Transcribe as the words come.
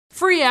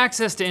Free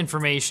access to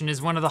information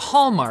is one of the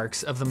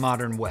hallmarks of the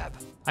modern web.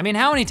 I mean,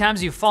 how many times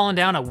have you fallen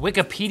down a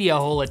Wikipedia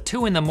hole at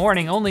 2 in the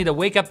morning only to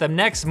wake up the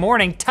next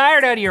morning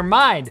tired out of your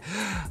mind,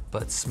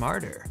 but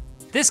smarter?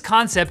 This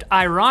concept,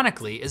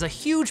 ironically, is a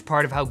huge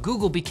part of how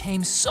Google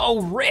became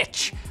so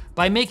rich.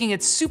 By making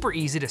it super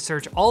easy to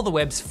search all the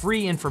web's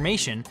free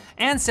information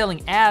and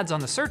selling ads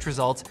on the search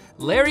results,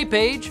 Larry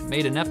Page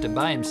made enough to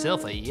buy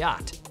himself a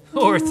yacht.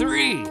 Or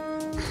 3.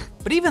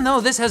 But even though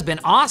this has been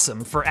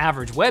awesome for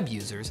average web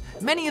users,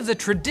 many of the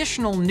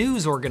traditional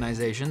news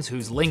organizations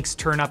whose links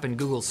turn up in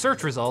Google's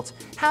search results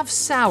have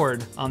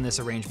soured on this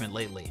arrangement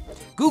lately.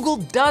 Google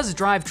does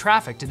drive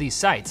traffic to these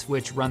sites,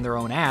 which run their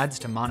own ads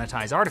to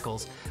monetize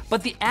articles,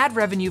 but the ad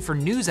revenue for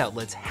news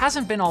outlets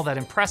hasn't been all that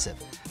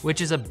impressive, which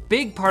is a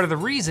big part of the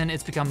reason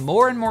it's become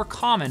more and more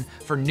common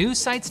for news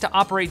sites to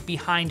operate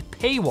behind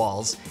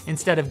paywalls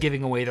instead of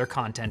giving away their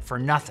content for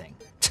nothing.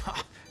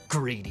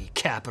 Greedy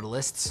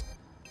capitalists.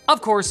 Of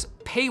course,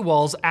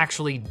 paywalls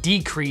actually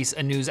decrease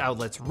a news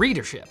outlet's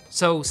readership,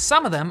 so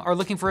some of them are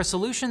looking for a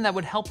solution that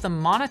would help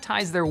them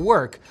monetize their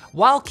work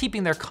while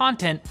keeping their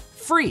content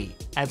free,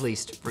 at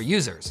least for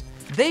users.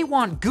 They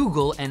want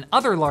Google and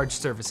other large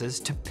services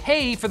to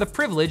pay for the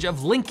privilege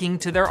of linking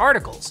to their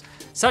articles.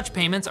 Such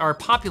payments are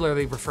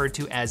popularly referred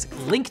to as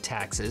link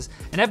taxes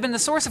and have been the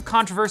source of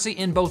controversy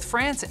in both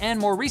France and,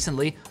 more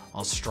recently,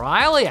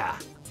 Australia.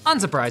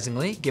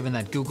 Unsurprisingly, given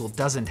that Google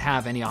doesn't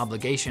have any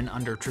obligation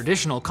under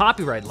traditional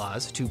copyright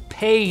laws to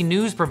pay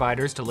news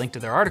providers to link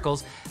to their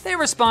articles, their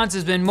response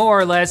has been more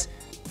or less,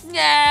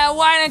 nah,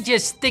 why don't you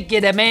stick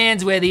your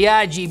demands where the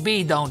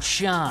RGB don't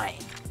shine?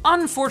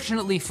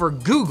 Unfortunately for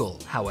Google,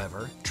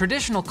 however,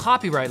 traditional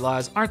copyright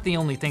laws aren't the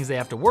only things they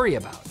have to worry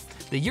about.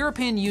 The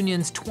European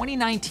Union's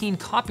 2019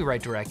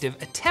 copyright directive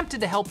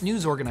attempted to help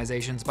news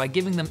organizations by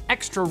giving them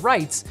extra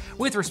rights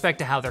with respect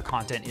to how their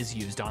content is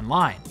used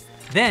online.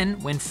 Then,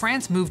 when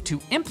France moved to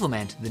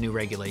implement the new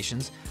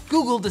regulations,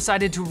 Google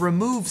decided to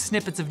remove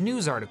snippets of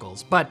news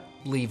articles, but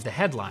leave the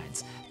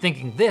headlines,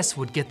 thinking this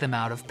would get them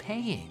out of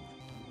paying.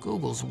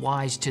 Google's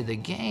wise to the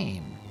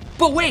game.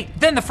 But wait,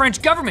 then the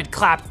French government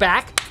clapped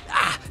back,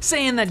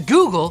 saying that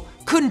Google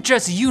couldn't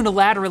just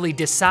unilaterally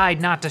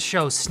decide not to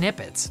show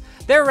snippets.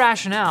 Their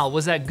rationale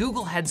was that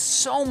Google had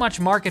so much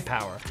market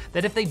power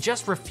that if they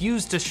just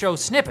refused to show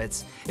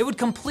snippets, it would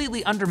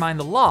completely undermine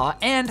the law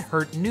and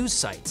hurt news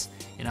sites.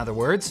 In other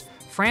words,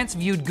 France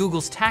viewed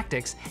Google's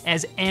tactics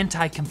as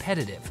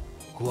anti-competitive.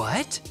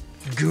 What?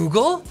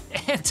 Google?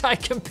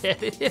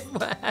 Anti-competitive?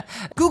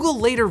 Google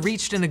later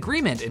reached an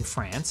agreement in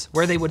France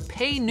where they would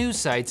pay news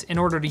sites in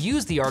order to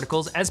use the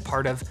articles as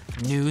part of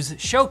News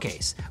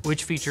Showcase,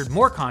 which featured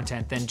more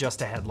content than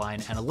just a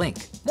headline and a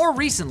link. More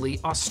recently,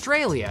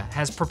 Australia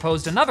has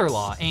proposed another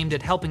law aimed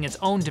at helping its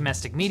own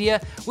domestic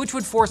media, which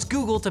would force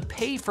Google to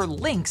pay for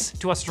links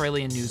to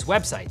Australian news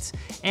websites.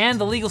 And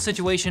the legal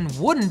situation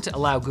wouldn't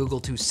allow Google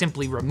to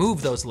simply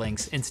remove those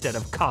links instead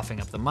of coughing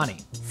up the money.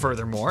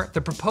 Furthermore,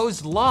 the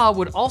proposed law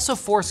would also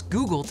force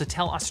Google to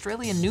tell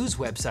Australian news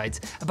websites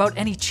about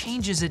any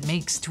changes it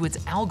makes to its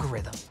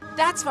algorithm.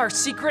 That's our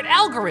secret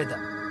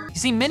algorithm. You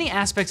see, many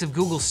aspects of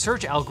Google's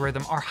search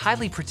algorithm are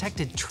highly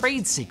protected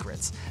trade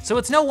secrets, so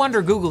it's no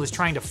wonder Google is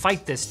trying to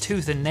fight this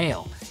tooth and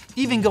nail,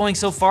 even going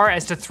so far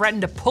as to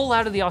threaten to pull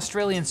out of the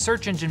Australian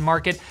search engine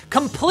market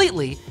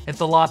completely if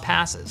the law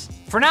passes.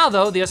 For now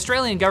though, the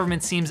Australian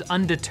government seems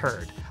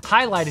undeterred,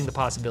 highlighting the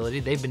possibility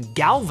they've been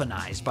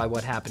galvanized by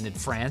what happened in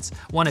France,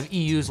 one of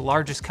EU's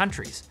largest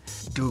countries.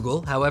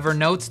 Google, however,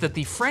 notes that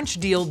the French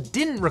deal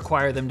didn't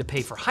require them to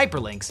pay for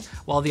hyperlinks,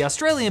 while the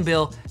Australian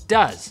bill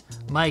does,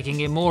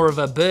 making it more of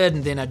a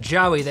burden than a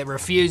joey that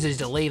refuses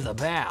to leave the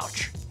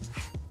pouch.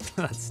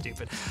 That's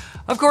stupid.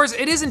 Of course,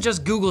 it isn't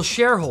just Google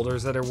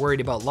shareholders that are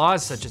worried about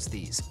laws such as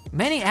these.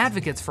 Many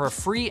advocates for a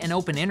free and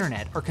open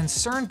internet are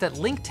concerned that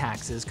link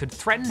taxes could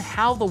threaten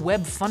how the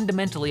web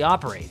fundamentally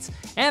operates,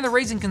 and they're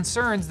raising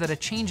concerns that a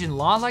change in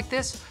law like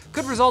this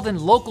could result in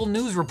local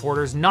news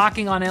reporters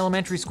knocking on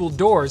elementary school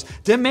doors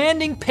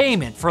demanding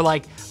payment for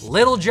like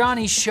Little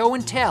Johnny's show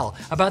and tell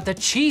about the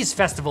Cheese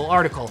Festival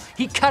article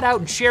he cut out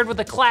and shared with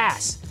the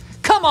class.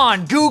 Come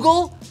on,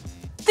 Google!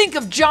 Think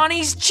of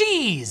Johnny's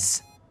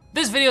cheese!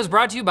 This video is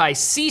brought to you by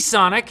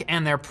Seasonic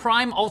and their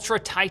Prime Ultra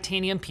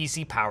Titanium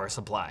PC power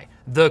supply,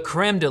 the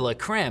creme de la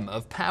creme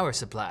of power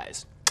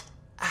supplies.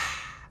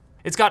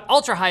 It's got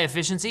ultra high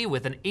efficiency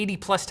with an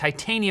 80+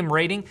 titanium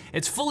rating,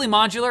 it's fully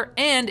modular,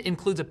 and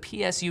includes a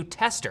PSU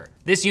tester.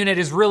 This unit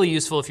is really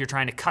useful if you're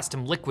trying to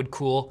custom liquid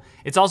cool.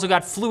 It's also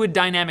got fluid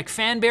dynamic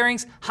fan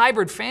bearings,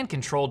 hybrid fan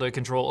control to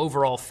control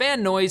overall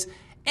fan noise,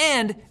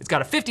 and it's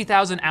got a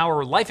 50,000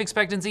 hour life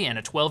expectancy and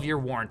a 12-year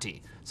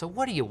warranty. So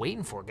what are you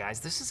waiting for, guys?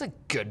 This is a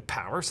good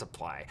power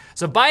supply.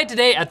 So buy it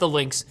today at the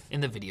links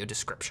in the video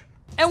description.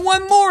 And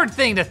one more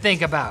thing to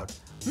think about.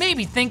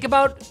 Maybe think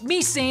about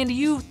me saying to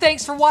you,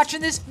 thanks for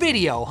watching this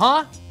video,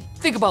 huh?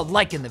 Think about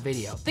liking the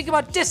video. Think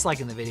about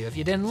disliking the video if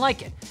you didn't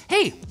like it.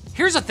 Hey,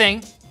 here's a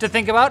thing to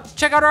think about.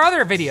 Check out our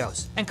other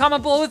videos and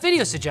comment below with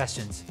video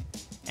suggestions.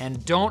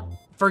 And don't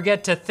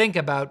forget to think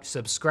about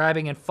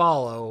subscribing and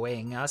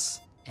following us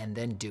and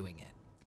then doing it.